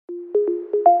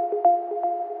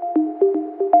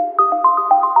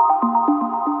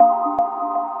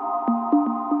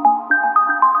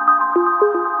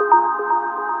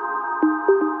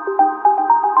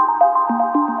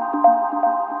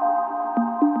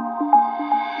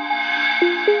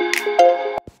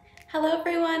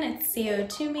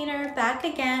CO2 meter back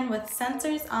again with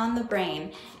sensors on the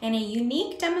brain and a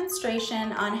unique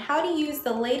demonstration on how to use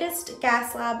the latest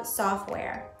GasLab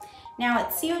software. Now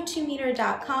at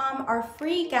CO2meter.com, our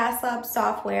free GasLab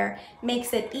software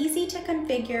makes it easy to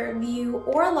configure, view,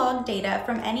 or log data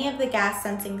from any of the gas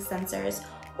sensing sensors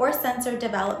or sensor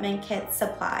development kits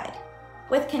supplied.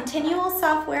 With continual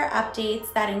software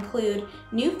updates that include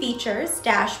new features,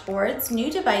 dashboards, new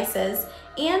devices,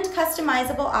 and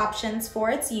customizable options for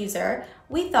its user,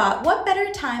 we thought what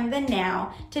better time than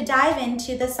now to dive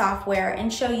into the software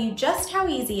and show you just how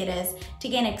easy it is to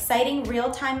gain exciting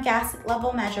real-time gas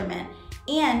level measurement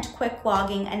and quick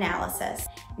logging analysis.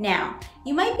 Now,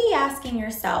 you might be asking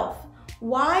yourself,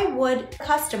 why would a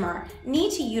customer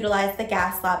need to utilize the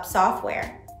GasLab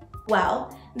software?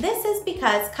 Well, this is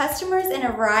because customers in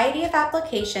a variety of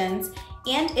applications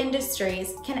and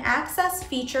industries can access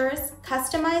features,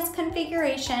 customize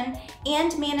configuration,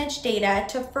 and manage data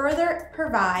to further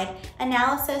provide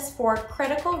analysis for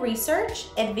critical research,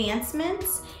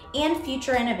 advancements, and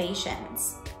future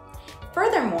innovations.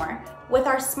 Furthermore, with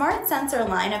our smart sensor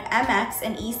line of MX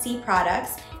and EC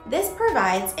products, this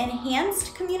provides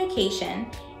enhanced communication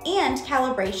and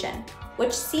calibration,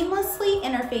 which seamlessly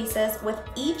interfaces with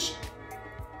each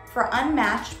for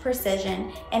unmatched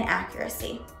precision and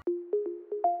accuracy.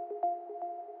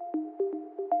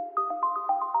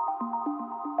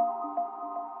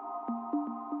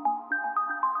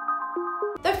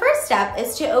 The first step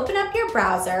is to open up your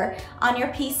browser on your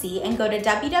PC and go to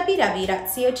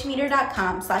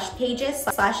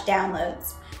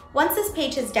www.co2meter.com/pages/downloads. Once this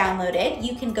page is downloaded,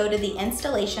 you can go to the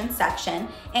installation section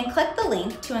and click the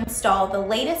link to install the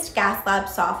latest GasLab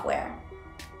software.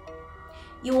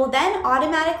 You will then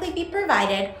automatically be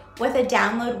provided with a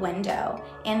download window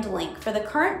and link for the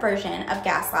current version of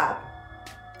GasLab.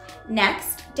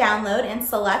 Next, download and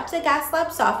select the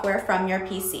GasLab software from your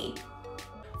PC.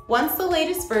 Once the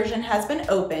latest version has been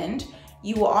opened,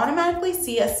 you will automatically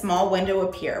see a small window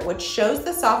appear which shows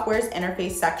the software's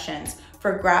interface sections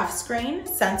for graph screen,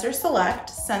 sensor select,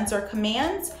 sensor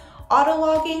commands, auto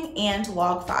logging, and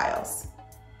log files.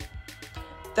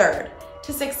 Third,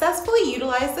 to successfully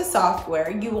utilize the software,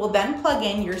 you will then plug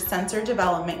in your sensor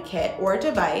development kit or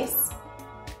device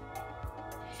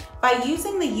by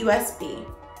using the USB.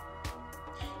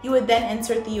 You would then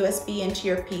insert the USB into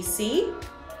your PC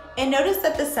and notice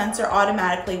that the sensor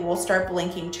automatically will start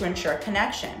blinking to ensure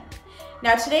connection.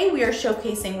 Now today we are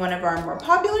showcasing one of our more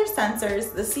popular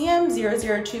sensors, the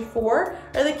CM0024 or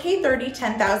the K30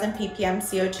 10,000 ppm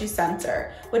CO2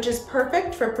 sensor, which is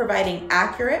perfect for providing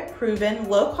accurate, proven,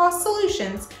 low-cost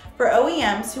solutions for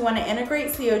OEMs who want to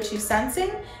integrate CO2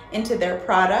 sensing into their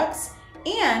products,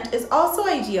 and is also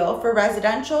ideal for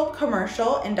residential,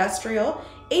 commercial, industrial,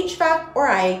 HVAC, or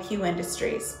IAQ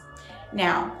industries.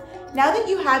 Now that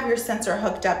you have your sensor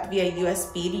hooked up via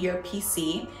USB to your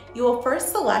PC, you will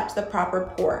first select the proper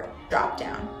port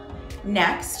dropdown.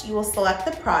 Next, you will select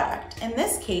the product. In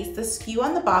this case, the SKU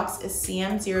on the box is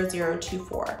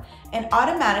CM0024, and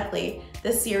automatically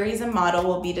the series and model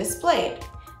will be displayed.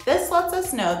 This lets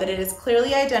us know that it has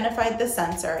clearly identified the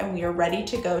sensor and we are ready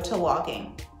to go to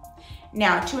logging.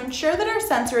 Now, to ensure that our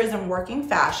sensor is in working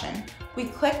fashion, we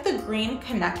click the green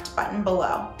Connect button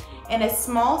below, and a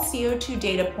small CO2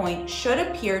 data point should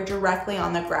appear directly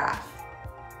on the graph.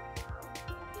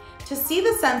 To see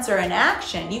the sensor in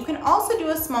action, you can also do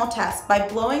a small test by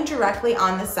blowing directly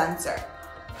on the sensor.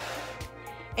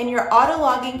 And your auto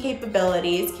logging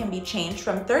capabilities can be changed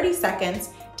from 30 seconds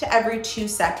to every 2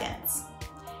 seconds.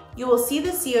 You will see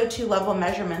the CO2 level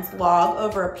measurements log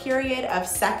over a period of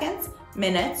seconds,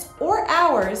 minutes, or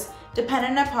hours,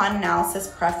 depending upon analysis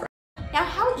preference. Now,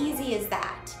 how easy is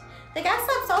that? The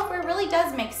GasLab software really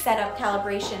does make setup,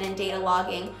 calibration, and data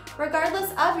logging,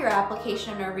 regardless of your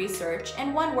application or research.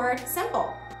 In one word,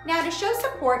 simple. Now, to show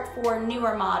support for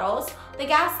newer models, the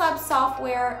GasLab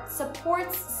software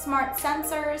supports smart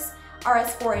sensors,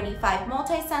 RS485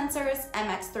 multi-sensors,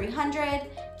 MX300,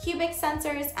 cubic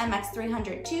sensors,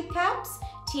 MX300 tube caps,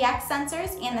 TX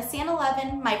sensors, and the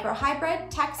SAN11 microhybrid,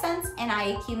 TechSense, and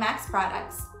IAQ Max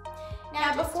products.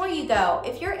 Now, before you go,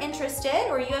 if you're interested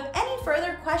or you have any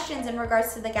further questions in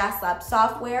regards to the GasLab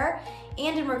software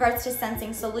and in regards to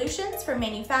sensing solutions for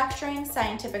manufacturing,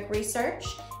 scientific research,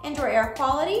 indoor air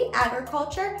quality,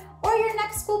 agriculture, or your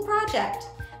next school project,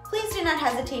 please do not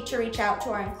hesitate to reach out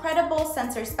to our incredible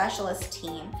sensor specialist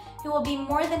team, who will be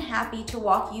more than happy to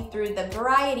walk you through the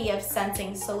variety of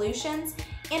sensing solutions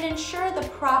and ensure the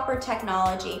proper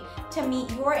technology to meet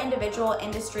your individual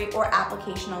industry or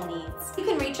applicational needs. You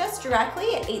can reach us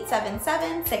directly at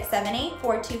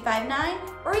 877-678-4259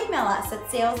 or email us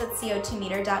at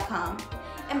sales@co2meter.com.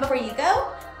 And before you go,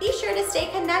 Be sure to stay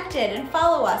connected and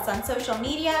follow us on social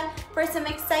media for some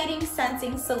exciting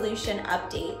sensing solution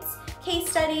updates,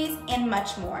 case studies, and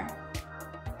much more.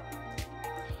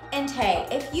 And hey,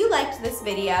 if you liked this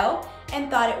video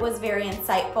and thought it was very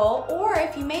insightful, or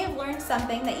if you may have learned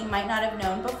something that you might not have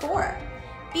known before,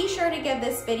 be sure to give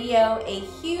this video a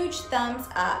huge thumbs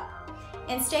up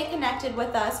and stay connected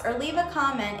with us, or leave a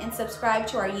comment and subscribe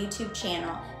to our YouTube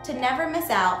channel to never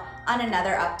miss out on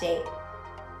another update.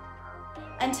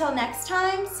 Until next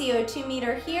time, CO2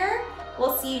 meter here.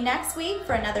 We'll see you next week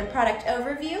for another product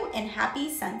overview, and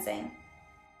happy sensing.